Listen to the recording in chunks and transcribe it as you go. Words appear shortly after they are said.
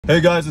Hey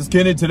guys, it's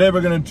Kenny. Today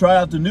we're gonna try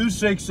out the new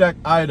Shake Shack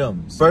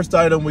items. First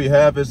item we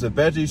have is a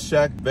Veggie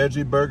Shack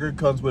Veggie Burger.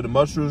 Comes with a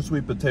mushroom,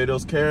 sweet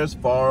potatoes, carrots,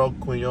 farro,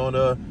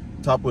 quinoa,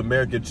 topped with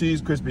American cheese,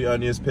 crispy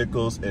onions,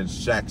 pickles, and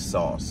Shack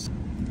sauce.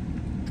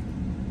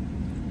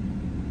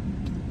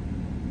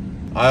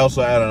 I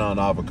also added on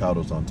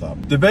avocados on top.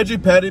 The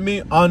veggie patty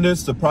meat on this,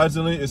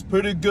 surprisingly, is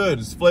pretty good.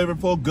 It's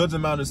flavorful, good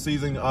amount of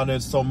seasoning on it,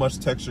 so much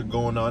texture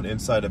going on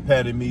inside the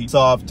patty meat.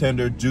 Soft,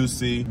 tender,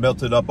 juicy,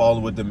 melted up all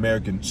with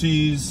American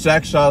cheese.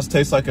 Shack sauce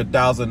tastes like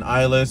 1,000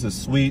 islands, it's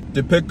sweet.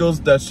 The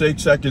pickles that Shake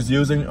Shack is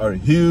using are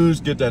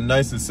huge, get that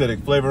nice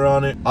acidic flavor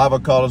on it.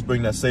 Avocados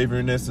bring that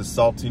savoriness and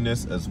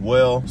saltiness as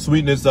well.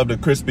 Sweetness of the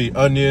crispy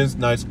onions,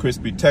 nice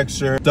crispy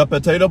texture. The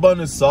potato bun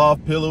is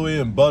soft, pillowy,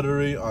 and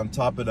buttery on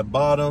top and the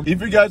bottom.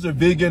 If you guys are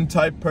vegan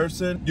type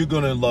person, you're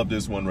gonna love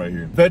this one right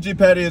here. Veggie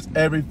patty is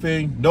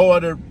everything. No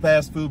other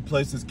fast food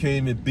places can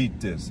even beat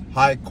this.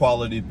 High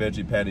quality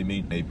veggie patty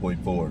meat,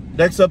 8.4.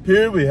 Next up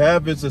here we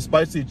have is the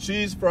spicy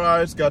cheese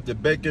fries. Got the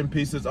bacon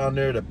pieces on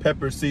there, the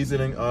pepper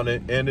seasoning on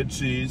it, and the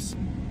cheese.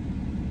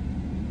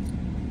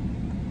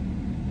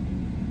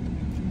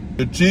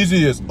 The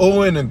cheesy is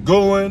oohing and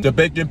gooing. The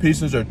bacon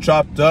pieces are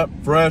chopped up,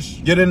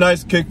 fresh. Get a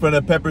nice kick from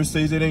the pepper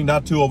seasoning,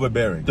 not too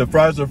overbearing. The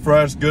fries are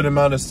fresh, good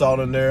amount of salt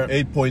in there,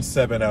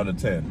 8.7 out of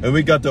 10. And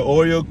we got the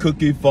Oreo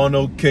cookie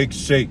funnel cake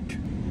shake.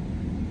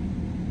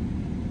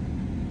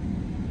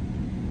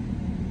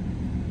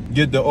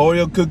 Get the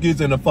Oreo cookies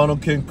and the funnel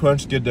cake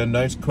crunch, get that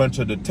nice crunch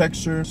of the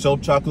texture, so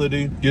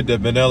chocolatey. Get the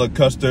vanilla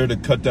custard to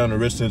cut down the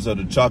richness of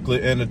the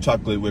chocolate and the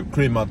chocolate whipped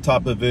cream on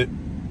top of it.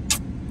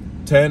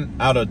 10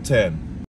 out of 10.